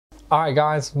Alright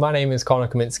guys, my name is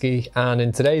Kaminski, and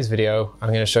in today's video I'm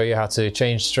going to show you how to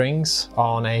change strings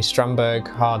on a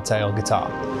Strandberg hardtail guitar.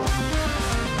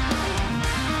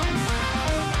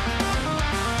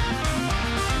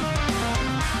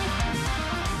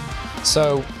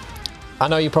 So I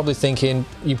know you're probably thinking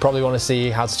you probably want to see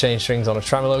how to change strings on a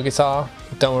tremolo guitar.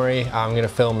 Don't worry, I'm going to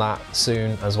film that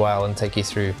soon as well and take you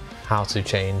through how to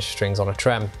change strings on a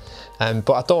trem.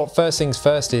 But I thought first things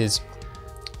first is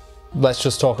let's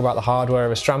just talk about the hardware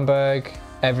of a Strandberg,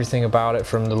 everything about it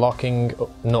from the locking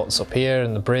nuts up here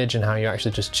and the bridge and how you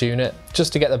actually just tune it,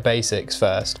 just to get the basics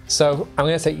first. So I'm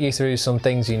going to take you through some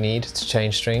things you need to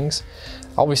change strings.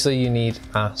 Obviously you need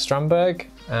a Strandberg,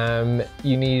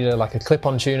 you need like a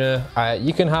clip-on tuner.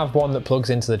 You can have one that plugs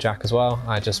into the jack as well.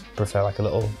 I just prefer like a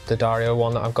little D'Addario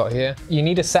one that I've got here. You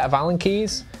need a set of Allen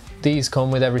keys. These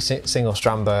come with every single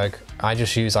Strandberg. I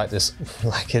just use like this,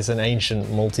 like it's an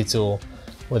ancient multi-tool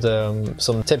with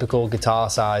some typical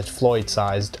guitar-sized,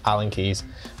 Floyd-sized Allen keys,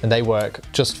 and they work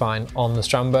just fine on the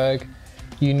Strandberg.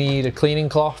 You need a cleaning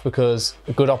cloth because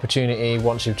a good opportunity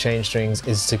once you've changed strings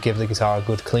is to give the guitar a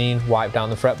good clean, wipe down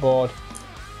the fretboard.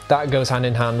 That goes hand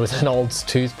in hand with an old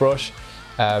toothbrush.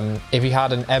 If you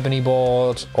had an ebony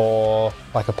board or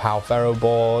like a Pau Ferro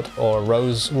board or a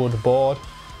rosewood board,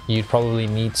 you'd probably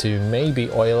need to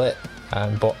maybe oil it,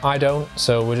 but I don't,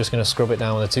 so we're just going to scrub it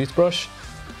down with a toothbrush.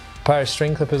 A pair of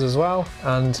string clippers as well,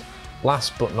 and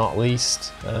last but not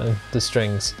least, the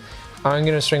strings. I'm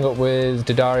going to string up with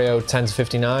D'Addario 10 to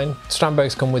 59.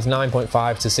 Strandbergs come with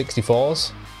 9.5 to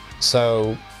 64s,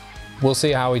 so we'll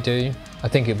see how we do. I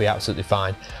think it'll be absolutely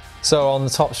fine. So on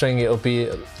the top string it'll be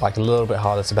like a little bit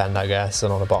harder to bend, I guess,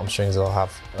 and on the bottom strings it'll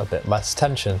have a bit less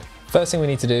tension. First thing we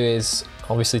need to do is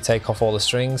obviously take off all the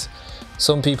strings.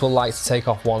 Some people like to take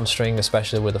off one string,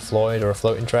 especially with a Floyd or a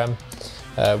floating trem.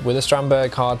 With a Strandberg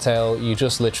hardtail, you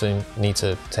just literally need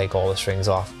to take all the strings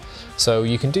off. So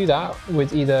you can do that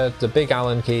with either the big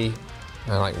Allen key,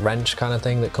 like wrench kind of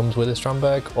thing that comes with a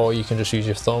Strandberg, or you can just use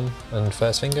your thumb and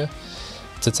first finger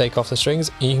to take off the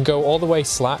strings. You can go all the way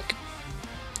slack,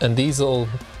 and these little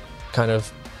kind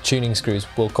of tuning screws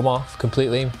will come off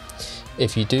completely.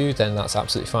 If you do, then that's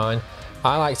absolutely fine.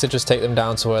 I like to just take them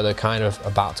down to where they're kind of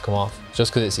about to come off,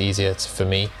 just because it's easier for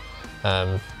me.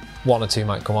 One or two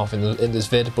might come off in this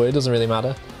vid, but it doesn't really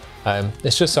matter.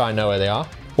 It's just so I know where they are.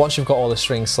 Once you've got all the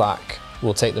strings slack,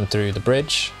 we'll take them through the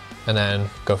bridge and then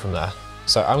go from there.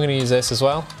 So I'm going to use this as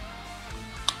well,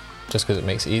 just because it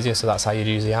makes it easier. So that's how you'd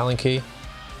use the Allen key,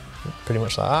 pretty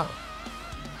much like that.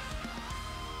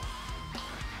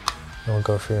 And we'll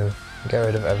go through and get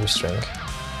rid of every string.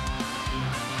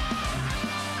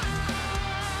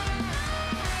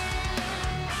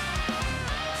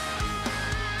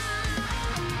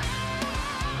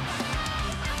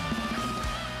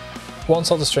 Once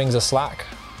all the strings are slack,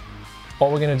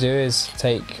 what we're going to do is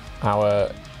take our,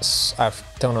 I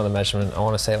don't know the measurement, I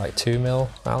want to say like 2mm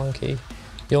Allen key.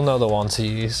 You'll know the one to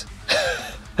use.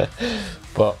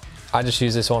 But I just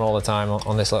use this one all the time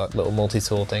on this little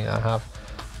multi-tool thing I have.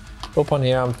 Up on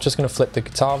here, I'm just going to flip the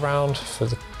guitar around for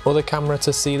the other camera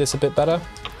to see this a bit better.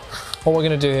 What we're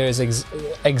going to do here is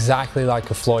exactly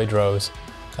like a Floyd Rose,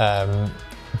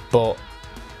 but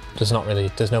there's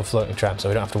no floating trem, so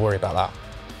we don't have to worry about that.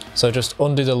 So just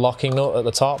undo the locking nut at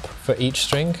the top for each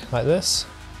string, like this.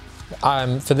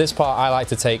 For this part, I like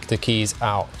to take the keys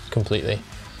out completely.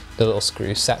 The little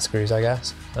screws, set screws, I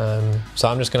guess. So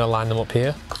I'm just going to line them up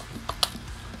here,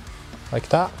 like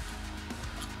that.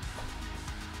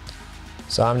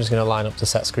 So I'm just going to line up the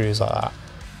set screws like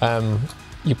that.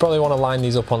 You probably want to line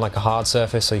these up on like a hard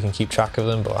surface so you can keep track of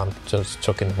them, but I'm just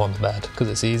chucking them on the bed because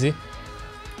it's easy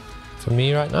for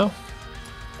me right now.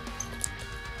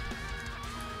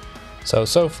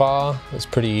 So far it's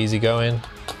pretty easy going.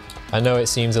 I know it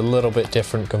seems a little bit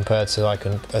different compared to like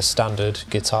a standard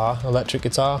guitar, electric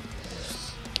guitar,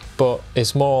 but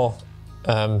it's more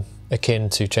akin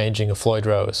to changing a Floyd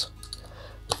Rose,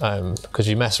 because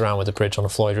you mess around with the bridge on a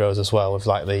Floyd Rose as well with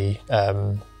like the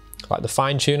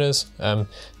fine tuners.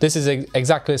 This is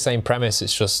exactly the same premise,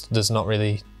 it's just there's not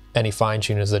really any fine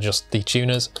tuners, they're just the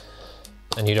tuners.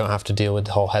 And you don't have to deal with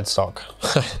the whole headstock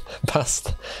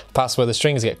past where the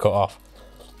strings get cut off.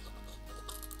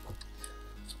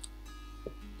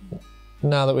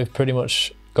 Now that we've pretty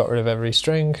much got rid of every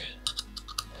string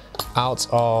out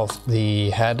of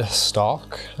the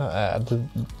headstock,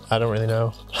 I don't really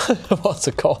know what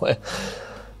to call it.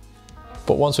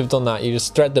 But once we've done that, you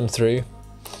just thread them through.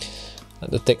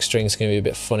 The thick string's going to be a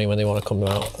bit funny when they want to come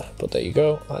out, but there you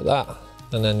go, like that.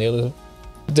 And then the other.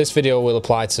 This video will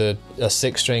apply to a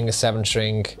 6-string, a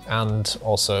 7-string, and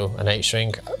also an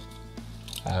 8-string.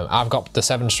 I've got the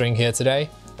 7-string here today.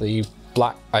 the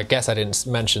black, I guess I didn't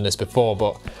mention this before,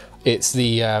 but it's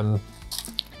the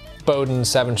Bowden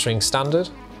 7-string standard.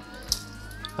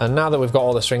 And now that we've got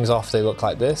all the strings off, they look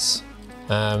like this.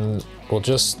 We'll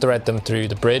just thread them through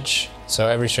the bridge, so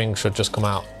every string should just come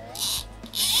out.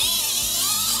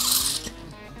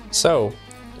 So,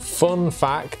 fun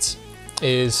fact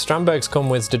is Strandbergs come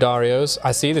with D'Addarios.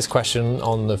 I see this question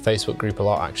on the Facebook group a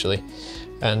lot actually,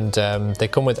 and they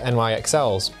come with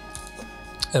NYXLs.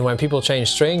 And when people change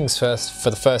strings for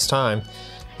the first time,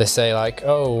 they say like,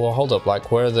 oh, well hold up,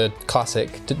 like where are the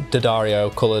classic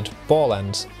D'Addario coloured ball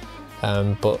ends?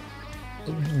 But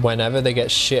whenever they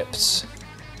get shipped,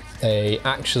 they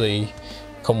actually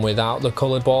come without the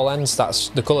coloured ball ends.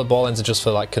 The coloured ball ends are just for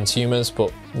like consumers,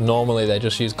 but normally they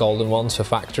just use golden ones for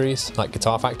factories, like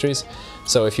guitar factories.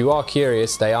 So if you are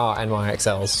curious, they are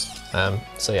NYXLs.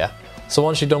 So yeah. So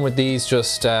once you're done with these,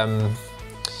 just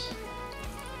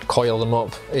coil them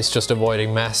up. It's just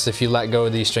avoiding mess. If you let go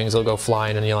of these strings, they'll go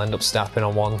flying and you'll end up stepping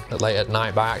on one late at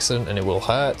night by accident, and it will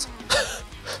hurt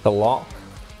a lot.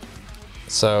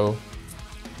 So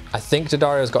I think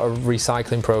D'Addario's got a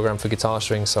recycling program for guitar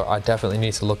strings, so I definitely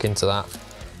need to look into that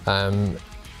and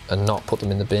not put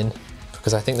them in the bin,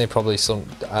 because I think they probably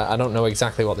I don't know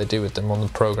exactly what they do with them on the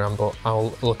program, but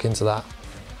I'll look into that.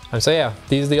 And so yeah,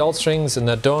 these are the old strings and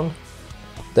they're done.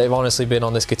 They've honestly been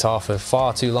on this guitar for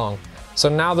far too long. So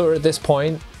now that we're at this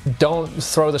point, don't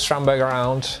throw the Strandberg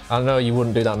around. I know you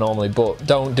wouldn't do that normally, but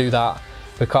don't do that,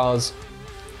 because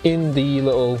in the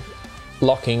little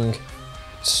locking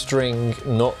string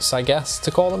nuts, I guess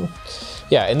to call them.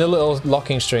 Yeah, in the little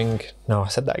locking string, no, I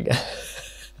said that again.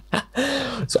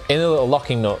 So in the little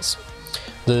locking nuts,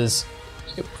 there's,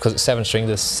 because it's 7-string,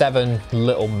 there's 7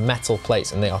 little metal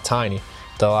plates, and they are tiny.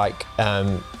 They're like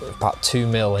about 2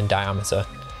 mil in diameter.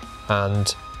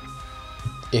 And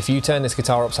if you turn this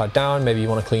guitar upside down, maybe you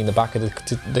want to clean the back of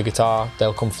the guitar,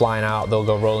 they'll come flying out, they'll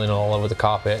go rolling all over the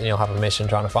carpet, and you'll have a mission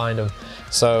trying to find them.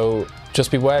 So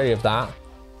just be wary of that.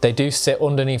 They do sit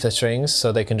underneath the strings,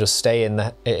 so they can just stay in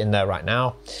there right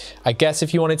now. I guess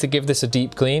if you wanted to give this a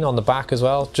deep clean on the back as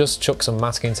well, just chuck some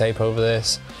masking tape over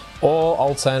this, or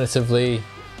alternatively,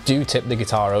 do tip the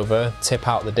guitar over, tip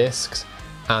out the discs,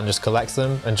 and just collect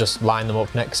them and just line them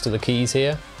up next to the keys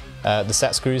here, the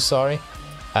set screws, sorry.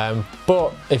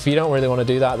 But if you don't really want to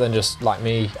do that, then just like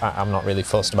me, I'm not really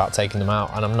fussed about taking them out,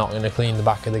 and I'm not going to clean the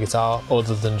back of the guitar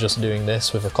other than just doing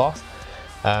this with a cloth.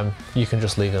 You can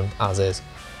just leave them as is.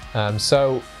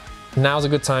 So now's a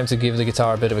good time to give the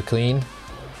guitar a bit of a clean.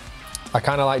 I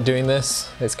kind of like doing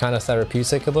this. It's kind of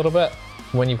therapeutic a little bit.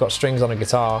 When you've got strings on a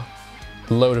guitar,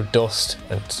 a load of dust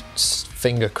and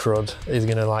finger crud is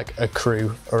going to like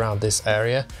accrue around this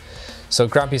area. So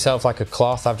grab yourself like a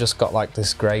cloth. I've just got like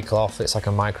this grey cloth. It's like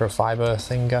a microfiber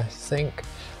thing, I think.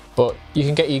 But you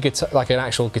can get your guitar, like an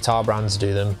actual guitar brand to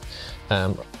do them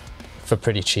for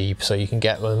pretty cheap. So you can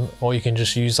get them, or you can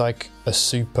just use like a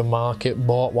supermarket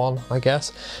bought one, I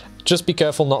guess. Just be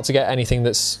careful not to get anything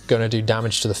that's going to do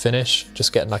damage to the finish.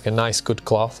 Just get like a nice good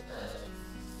cloth.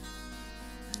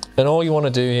 And all you want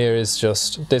to do here is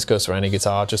just, this goes for any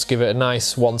guitar, just give it a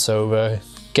nice once over,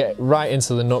 get right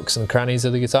into the nooks and crannies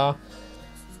of the guitar.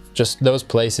 Just those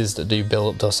places that do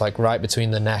build up dust, like right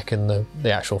between the neck and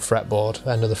the actual fretboard,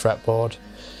 end of the fretboard.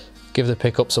 Give the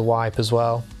pickups a wipe as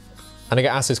well. And I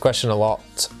get asked this question a lot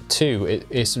too,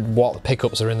 it's what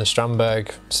pickups are in the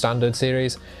Strandberg standard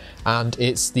series. And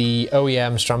it's the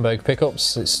OEM Strandberg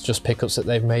pickups, it's just pickups that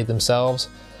they've made themselves.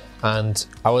 And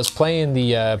I was playing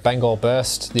the Bengal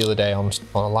Burst the other day on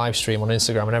a live stream on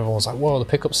Instagram, and everyone was like, whoa, the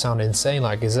pickups sound insane,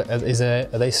 like are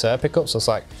they Sir pickups? I was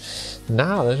like,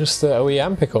 nah, they're just the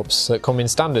OEM pickups that come in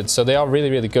standard, so they are really,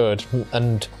 really good.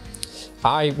 And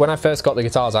when I first got the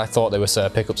guitars, I thought they were Sir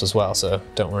pickups as well, so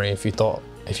don't worry if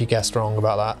you guessed wrong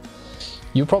about that.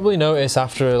 You'll probably notice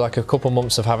after like a couple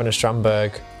months of having a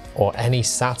Strandberg or any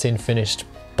satin finished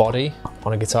body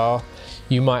on a guitar,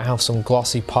 you might have some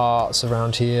glossy parts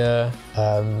around here,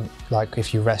 like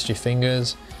if you rest your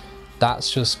fingers.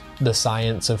 That's just the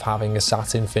science of having a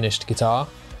satin finished guitar.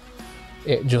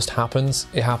 It just happens.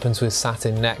 It happens with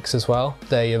satin necks as well.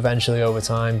 They eventually, over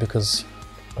time, because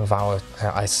of our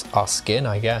skin,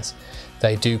 I guess,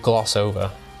 they do gloss over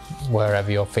wherever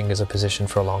your fingers are positioned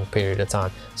for a long period of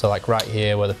time. So like right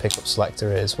here where the pickup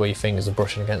selector is, where your fingers are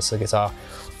brushing against the guitar,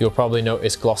 you'll probably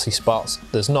notice glossy spots.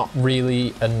 There's not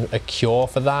really a cure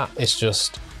for that, it's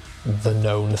just the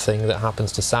known thing that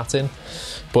happens to satin.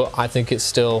 But I think it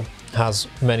still has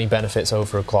many benefits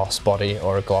over a gloss body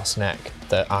or a gloss neck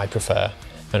that I prefer,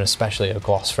 and especially a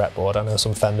gloss fretboard. I know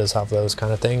some Fenders have those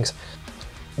kind of things.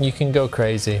 You can go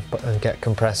crazy and get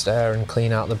compressed air and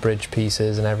clean out the bridge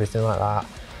pieces and everything like that.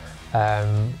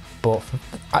 But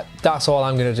that's all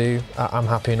I'm going to do. I'm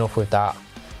happy enough with that.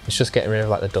 It's just getting rid of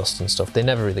like the dust and stuff. They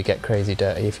never really get crazy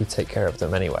dirty if you take care of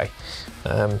them anyway.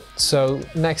 So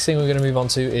next thing we're going to move on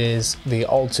to is the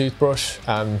old toothbrush.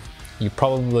 You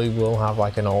probably will have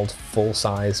like an old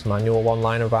full-size manual one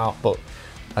lying about, but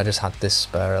I just had this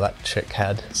spare electric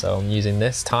head, so I'm using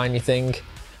this tiny thing.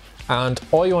 And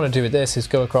all you want to do with this is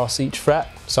go across each fret.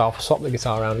 So I'll swap the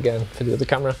guitar around again for the other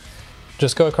camera.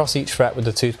 Just go across each fret with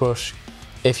the toothbrush.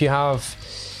 If you have,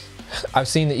 I've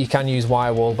seen that you can use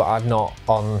wire wool, but I've not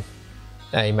on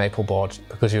a maple board,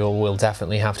 because you will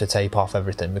definitely have to tape off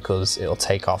everything because it'll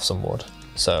take off some wood.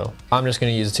 So I'm just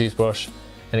going to use a toothbrush,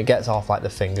 and it gets off like the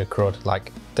finger crud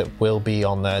like that will be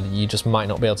on there that you just might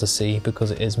not be able to see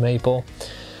because it is maple.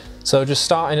 So just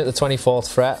starting at the 24th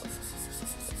fret,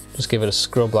 just give it a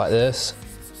scrub like this,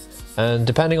 and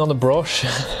depending on the brush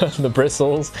the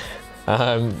bristles,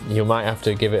 you might have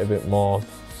to give it a bit more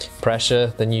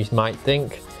pressure than you might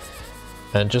think,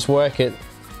 and just work it.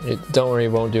 Don't worry,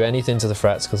 it won't do anything to the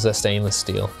frets because they're stainless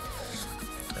steel.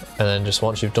 And then just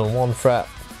once you've done one fret,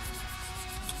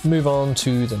 move on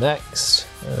to the next,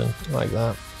 and like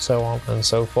that, so on and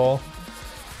so forth.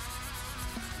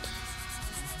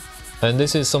 And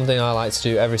this is something I like to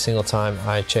do every single time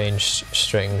I change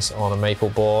strings on a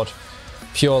maple board,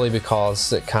 purely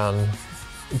because it can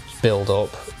build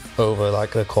up over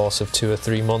like the course of 2 or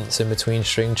 3 months in between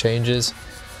string changes.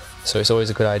 So it's always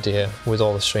a good idea with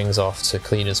all the strings off to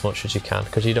clean as much as you can,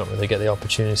 because you don't really get the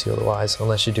opportunity otherwise,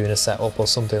 unless you're doing a setup or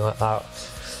something like that,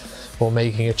 or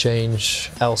making a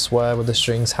change elsewhere where the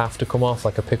strings have to come off,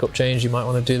 like a pickup change. You might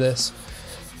want to do this,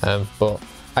 but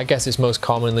I guess it's most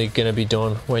commonly going to be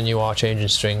done when you are changing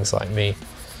strings like me.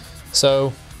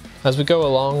 So as we go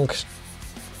along,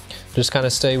 just kind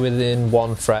of stay within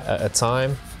 1 fret at a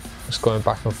time, just going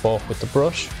back and forth with the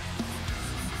brush.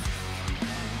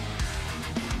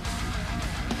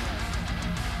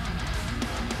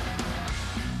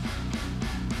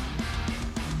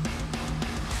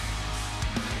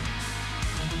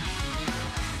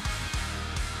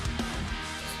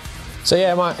 So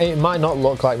yeah, it might not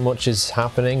look like much is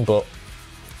happening, but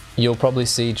you'll probably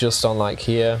see just on like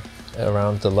here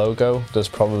around the logo, there's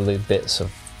probably bits of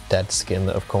dead skin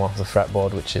that have come off the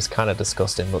fretboard, which is kind of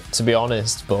disgusting, but to be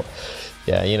honest, but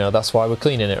yeah, you know, that's why we're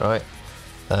cleaning it, right?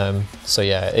 So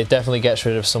yeah, it definitely gets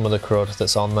rid of some of the crud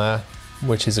that's on there,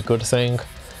 which is a good thing,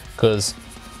 because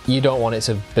you don't want it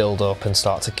to build up and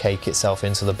start to cake itself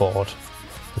into the board.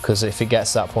 Because if it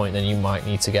gets to that point, then you might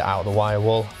need to get out the wire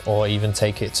wool, or even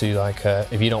take it to like a,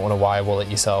 if you don't want to wire wool it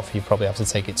yourself, you probably have to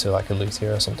take it to like a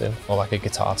luthier or something, or like a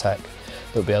guitar tech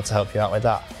that'll be able to help you out with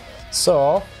that.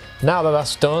 So now that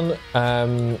that's done,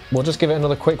 we'll just give it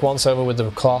another quick once over with the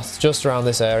cloth just around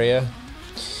this area,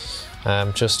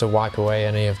 just to wipe away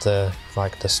any of the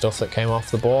the stuff that came off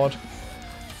the board.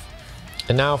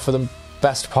 And now for the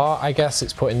best part, I guess,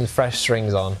 it's putting the fresh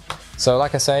strings on. So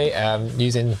like I say,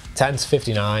 using 10 to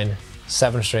 59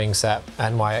 7-string set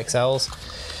NYXLs.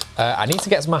 I need to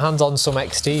get my hands on some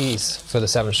XTs for the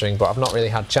 7-string, but I've not really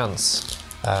had chance.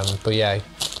 But yeah,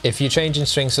 if you're changing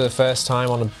strings for the first time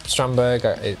on a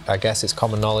Strandberg, I guess it's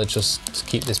common knowledge just to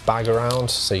keep this bag around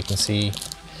so you can see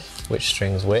which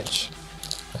string's which.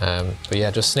 But yeah,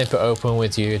 just snip it open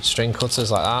with your string cutters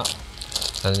like that,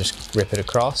 and just rip it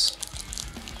across.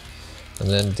 And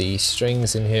then the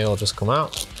strings in here will just come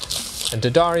out. And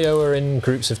D'Addario are in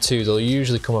groups of 2, they'll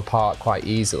usually come apart quite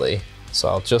easily. So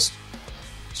I'll just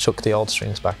chuck the old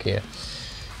strings back here.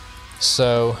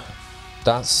 So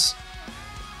that's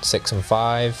 6 and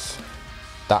 5,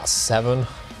 that's 7,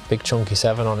 big chunky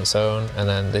 7 on its own, and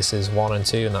then this is 1 and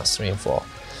 2, and that's 3 and 4.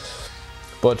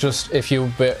 But just if you're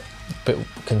a bit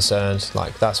concerned,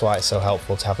 like that's why it's so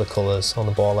helpful to have the colours on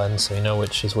the ball end so you know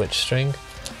which is which string.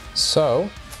 So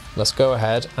let's go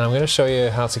ahead, and I'm going to show you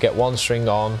how to get one string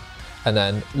on, and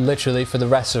then literally for the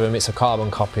rest of them it's a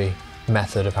carbon copy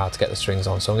method of how to get the strings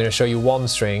on. So I'm going to show you one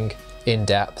string in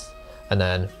depth, and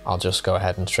then I'll just go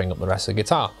ahead and string up the rest of the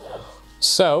guitar.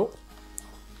 So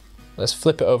let's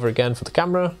flip it over again for the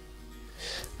camera,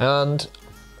 and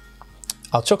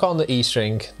I'll chuck on the E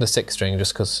string, the 6th string,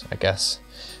 just because I guess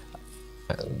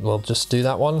we'll just do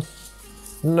that one.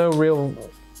 No real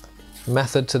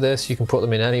method to this, you can put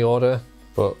them in any order,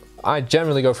 but I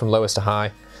generally go from lowest to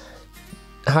high.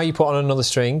 How you put on another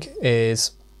string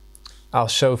is, I'll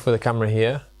show for the camera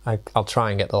here, I'll try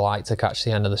and get the light to catch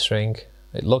the end of the string.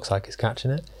 It looks like it's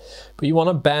catching it, but you want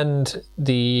to bend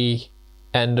the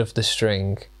end of the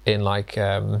string in like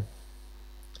a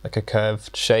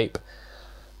curved shape.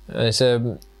 And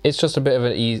it's just a bit of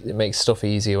it makes stuff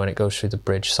easier when it goes through the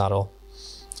bridge saddle.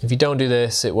 If you don't do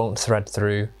this, it won't thread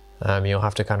through, You'll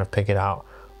have to kind of pick it out,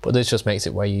 but this just makes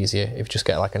it way easier if you just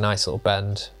get like a nice little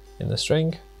bend in the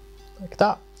string like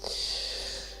that.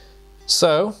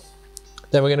 So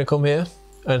then we're going to come here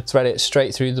and thread it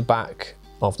straight through the back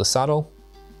of the saddle,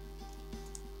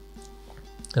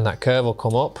 and that curve will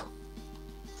come up.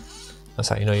 That's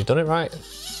how you know you've done it right.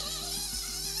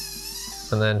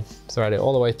 And then thread it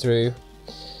all the way through,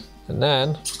 and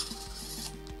then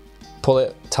pull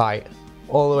it tight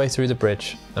all the way through the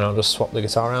bridge, and I'll just swap the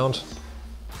guitar around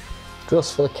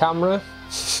just for the camera.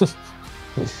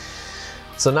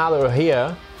 So now that we're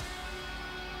here,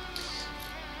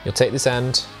 you'll take this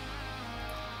end,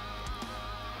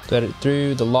 thread it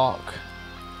through the lock,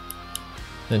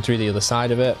 and through the other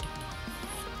side of it,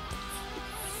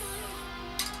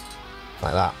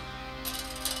 like that.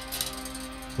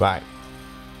 Right,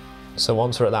 so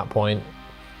once we're at that point,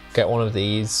 get one of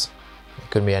these, it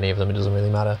could be any of them, it doesn't really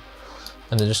matter,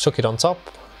 and then just tuck it on top,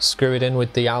 screw it in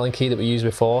with the Allen key that we used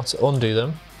before to undo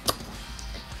them.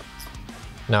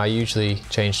 Now I usually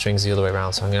change strings the other way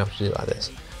around, so I'm going to have to do it like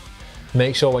this.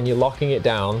 Make sure when you're locking it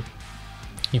down,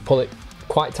 you pull it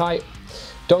quite tight.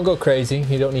 Don't go crazy,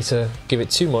 you don't need to give it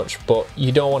too much, but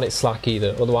you don't want it slack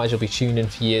either, otherwise you'll be tuning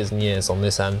for years and years on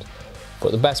this end.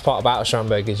 But the best part about a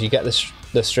Strandberg is you get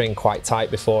the string quite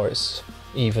tight before it's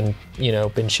even, you know,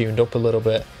 been tuned up a little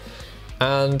bit.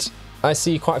 And I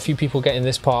see quite a few people getting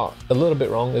this part a little bit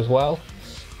wrong as well.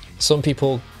 Some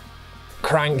people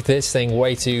crank this thing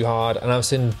way too hard, and I've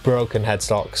seen broken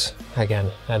headstocks.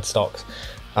 Again, headstocks.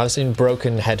 I've seen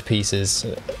broken headpieces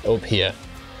up here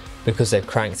because they've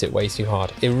cranked it way too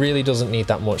hard. It really doesn't need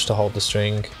that much to hold the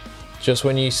string. Just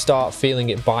when you start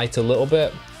feeling it bite a little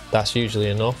bit, that's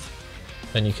usually enough.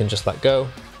 And you can just let go.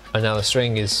 And now the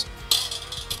string is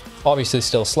obviously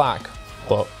still slack,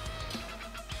 but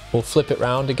we'll flip it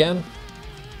round again.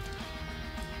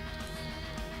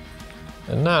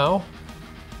 And now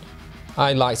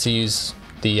I like to use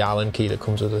the Allen key that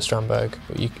comes with the Strandberg.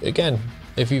 But you, again,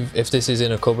 if this is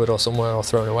in a cupboard or somewhere or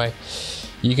thrown away,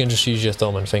 you can just use your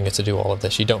thumb and finger to do all of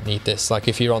this. You don't need this. Like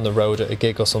if you're on the road at a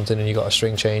gig or something and you got a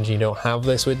string change and you don't have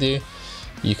this with you,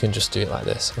 you can just do it like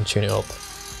this and tune it up.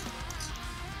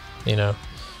 You know,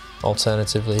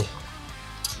 alternatively,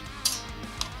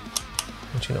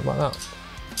 tune up like that.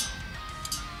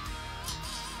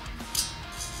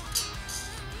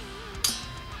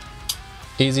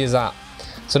 Easy as that.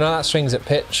 So now that string's at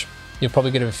pitch, you're probably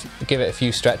going to give it a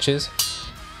few stretches.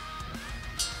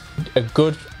 A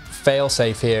good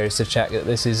fail-safe here is to check that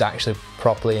this is actually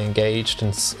properly engaged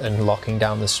and locking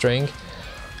down the string.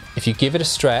 If you give it a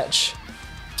stretch,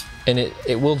 and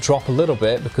it will drop a little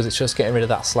bit because it's just getting rid of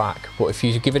that slack, but if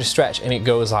you give it a stretch and it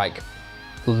goes like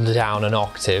down an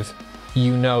octave,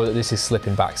 you know that this is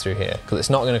slipping back through here because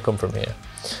it's not going to come from here.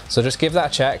 So just give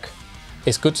that a check.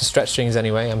 It's good to stretch strings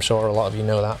anyway, I'm sure a lot of you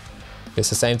know that. It's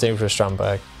the same thing for a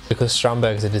Strandberg, because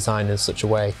Strandbergs are designed in such a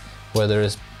way where there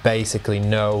is basically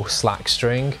no slack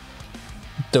string.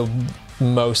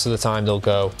 Most of the time they'll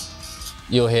go,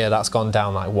 you'll hear that's gone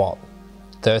down like what,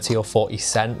 30 or 40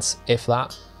 cents, if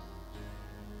that.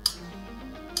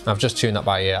 I've just tuned that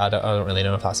by ear, I don't really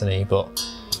know if that's an E, but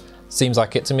seems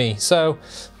like it to me. So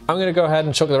I'm going to go ahead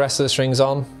and chuck the rest of the strings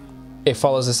on. It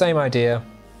follows the same idea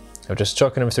of just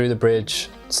chucking them through the bridge,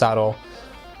 saddle,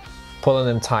 pulling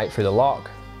them tight through the lock,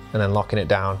 and then locking it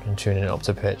down and tuning it up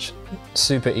to pitch.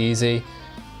 Super easy,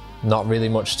 not really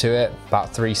much to it,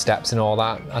 about 3 steps and all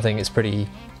that. I think it's probably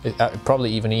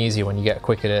even easier when you get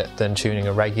quick at it than tuning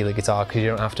a regular guitar, because you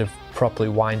don't have to properly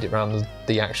wind it around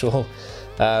the actual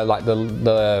like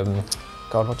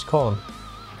God, what do you call them?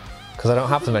 Because I don't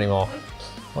have them anymore.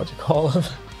 What do you call them?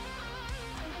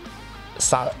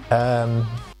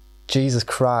 Jesus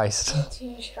Christ.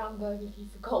 Strandberg, if you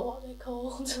forgot what they're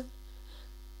called.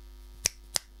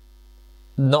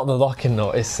 Not the locking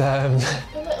nut, it's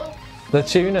the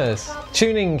tuners.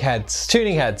 Tuning heads.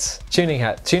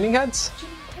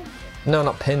 No,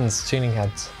 not pins, tuning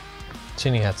heads.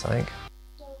 Tuning heads, I think.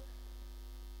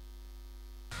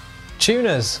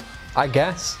 Tuners, I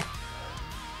guess.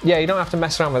 Yeah, you don't have to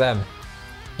mess around with them.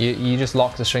 You just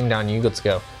lock the string down, you're good to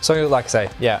go. So like I say,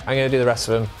 yeah, I'm going to do the rest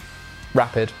of them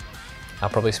rapid. I'll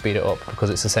probably speed it up because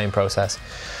it's the same process.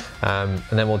 And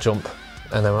then we'll jump,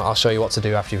 and then I'll show you what to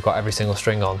do after you've got every single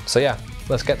string on. So yeah,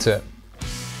 let's get to it.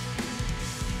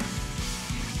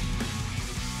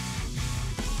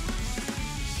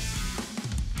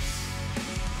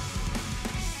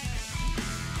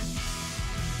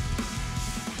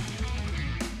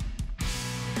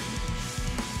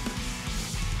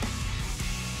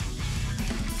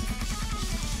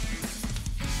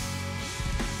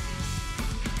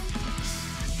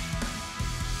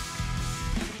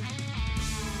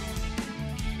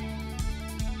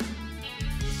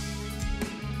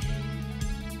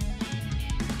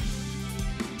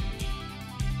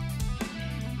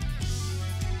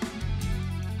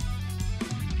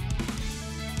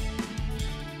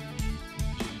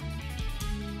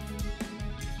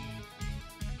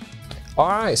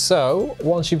 Alright, so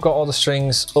once you've got all the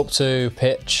strings up to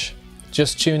pitch,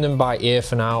 just tune them by ear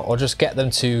for now, or just get them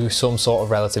to some sort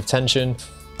of relative tension.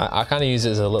 I kind of use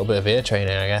it as a little bit of ear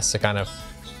training, I guess, to kind of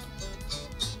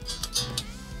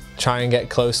try and get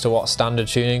close to what standard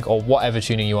tuning or whatever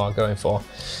tuning you are going for.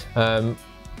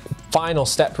 Final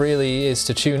step really is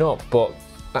to tune up, but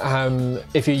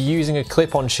if you're using a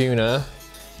clip-on tuner,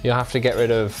 you'll have to get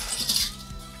rid of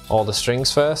all the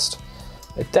strings first.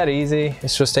 It's dead easy.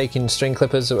 It's just taking string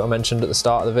clippers that I mentioned at the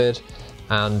start of the vid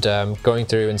and going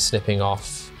through and snipping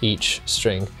off each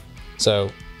string. So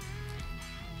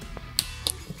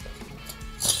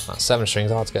that's 7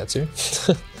 strings, hard to get to.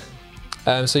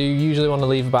 So you usually want to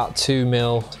leave about 2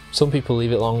 mil. Some people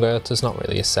leave it longer. There's not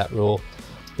really a set rule.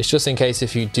 It's just in case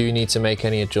if you do need to make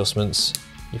any adjustments,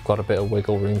 you've got a bit of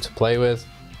wiggle room to play with.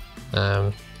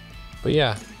 But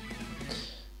yeah,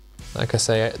 like I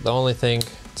say, the only thing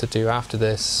to do after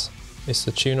this is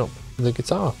to tune up the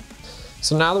guitar.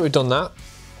 So now that we've done that,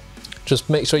 just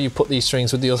make sure you put these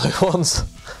strings with the other ones,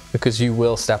 because you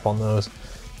will step on those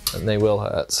and they will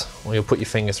hurt, or you'll put your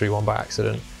finger through one by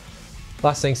accident.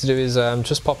 Last thing to do is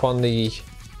just pop on the,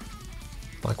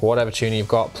 like, whatever tuner you've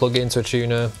got, plug it into a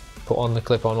tuner, put on the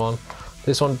clip-on one.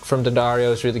 This one from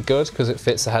D'Addario is really good because it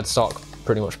fits the headstock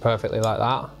pretty much perfectly like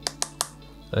that.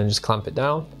 And just clamp it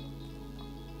down.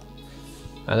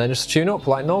 And then just tune up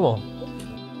like normal.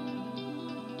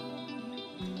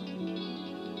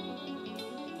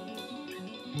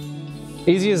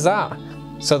 Easy as that.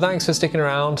 So thanks for sticking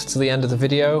around to the end of the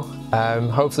video.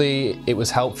 Hopefully it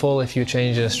was helpful if you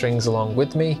change the strings along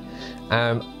with me.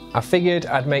 I figured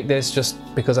I'd make this just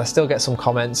because I still get some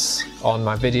comments on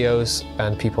my videos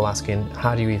and people asking,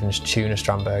 how do you even tune a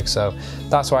Strandberg? So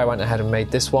that's why I went ahead and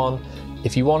made this one.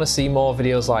 If you want to see more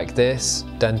videos like this,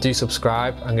 then do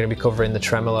subscribe. I'm going to be covering the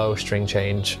tremolo string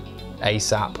change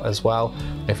ASAP as well.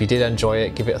 If you did enjoy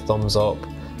it, give it a thumbs up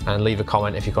and leave a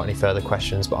comment if you've got any further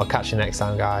questions. But I'll catch you next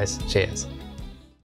time, guys. Cheers.